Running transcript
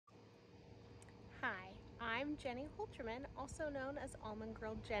I'm Jenny Holterman, also known as Almond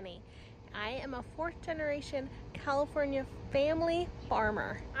Girl Jenny. I am a fourth generation California family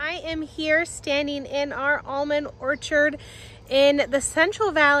farmer. I am here standing in our almond orchard in the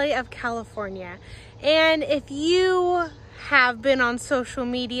Central Valley of California. And if you have been on social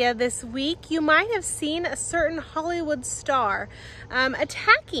media this week, you might have seen a certain Hollywood star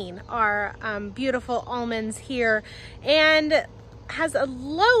attacking our beautiful almonds here, and has a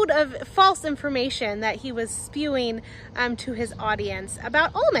load of false information that he was spewing to his audience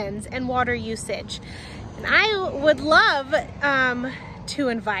about almonds and water usage. And I would love to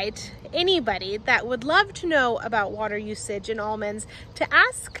invite anybody that would love to know about water usage in almonds to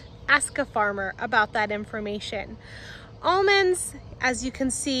ask a farmer about that information. Almonds, as you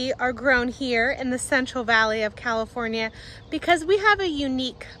can see, are grown here in the Central Valley of California because we have a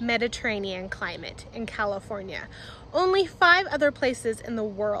unique Mediterranean climate in California. Only 5 other places in the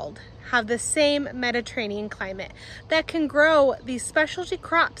world have the same Mediterranean climate that can grow these specialty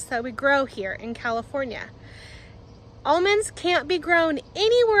crops that we grow here in California. Almonds can't be grown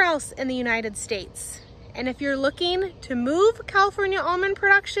anywhere else in the United States. And if you're looking to move California almond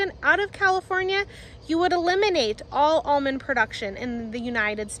production out of California, you would eliminate all almond production in the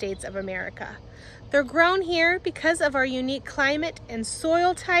United States of America. They're grown here because of our unique climate and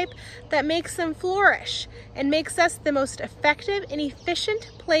soil type that makes them flourish and makes us the most effective and efficient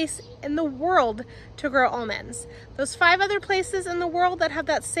place in the world to grow almonds. Those 5 other places in the world that have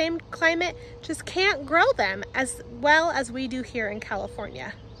that same climate just can't grow them as well as we do here in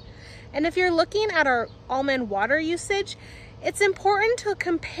California. And if you're looking at our almond water usage, it's important to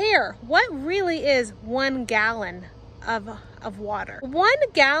compare what really is 1 gallon of water. 1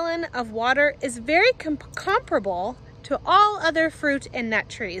 gallon of water is very comparable to all other fruit and nut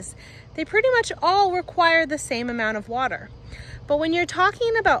trees. They pretty much all require the same amount of water. But when you're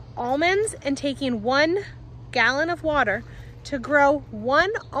talking about almonds and taking 1 gallon of water to grow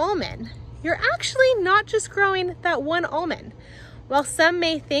 1 almond, you're actually not just growing that 1 almond. While some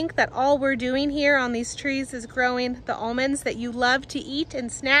may think that all we're doing here on these trees is growing the almonds that you love to eat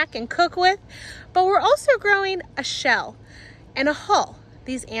and snack and cook with, but we're also growing a shell and a hull.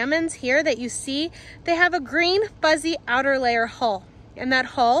 These almonds here that you see, they have a green fuzzy outer layer hull, and that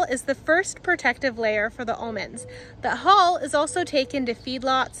hull is the first protective layer for the almonds. The hull is also taken to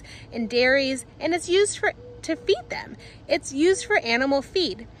feedlots and dairies, and it's used to feed them. It's used for animal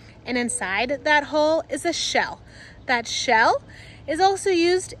feed, and inside that hull is a shell. That shell is also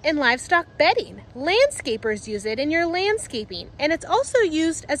used in livestock bedding. Landscapers use it in your landscaping, and it's also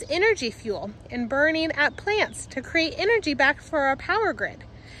used as energy fuel in burning at plants to create energy back for our power grid.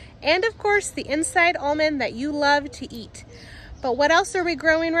 And of course, the inside almond that you love to eat. But what else are we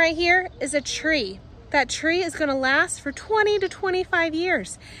growing right here is a tree. That tree is going to last for 20 to 25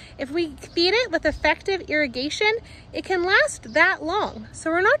 years. If we feed it with effective irrigation, it can last that long. So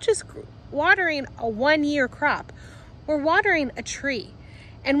we're not just watering a 1-year crop. We're watering a tree.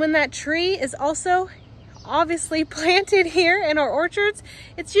 And when that tree is also obviously planted here in our orchards,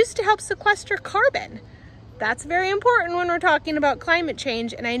 it's used to help sequester carbon. That's very important when we're talking about climate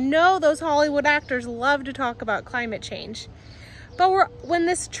change, and I know those Hollywood actors love to talk about climate change. But when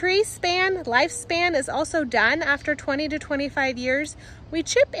this tree lifespan is also done after 20 to 25 years, we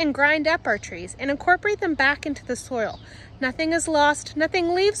chip and grind up our trees and incorporate them back into the soil. Nothing is lost,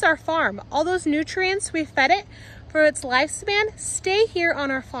 nothing leaves our farm. All those nutrients we fed it for its lifespan stay here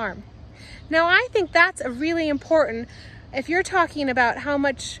on our farm. Now, I think that's a really important if you're talking about how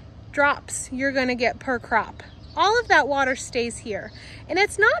much drops you're going to get per crop. All of that water stays here. And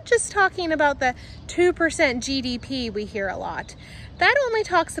it's not just talking about the 2% GDP we hear a lot. That only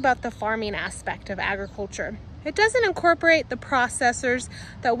talks about the farming aspect of agriculture. It doesn't incorporate the processors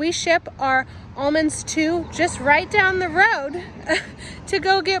that we ship our almonds to just right down the road to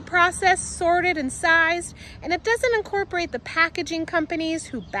go get processed, sorted, and sized. And it doesn't incorporate the packaging companies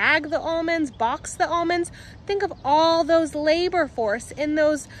who bag the almonds, box the almonds. Think of all those labor force in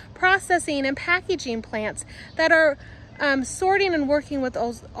those processing and packaging plants that are sorting and working with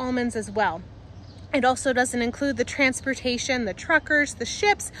those almonds as well. It also doesn't include the transportation, the truckers, the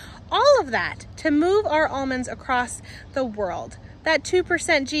ships, all of that to move our almonds across the world. That 2%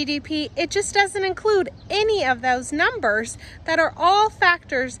 GDP, it just doesn't include any of those numbers that are all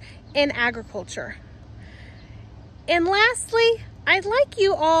factors in agriculture. And lastly, I'd like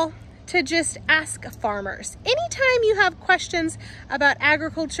you all to just ask farmers. Anytime you have questions about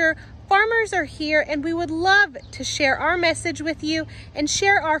agriculture, farmers are here, and we would love to share our message with you and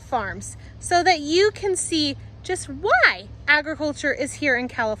share our farms so that you can see just why agriculture is here in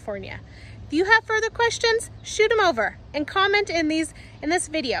California. If you have further questions, shoot them over and comment in this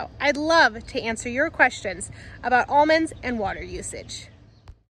video. I'd love to answer your questions about almonds and water usage.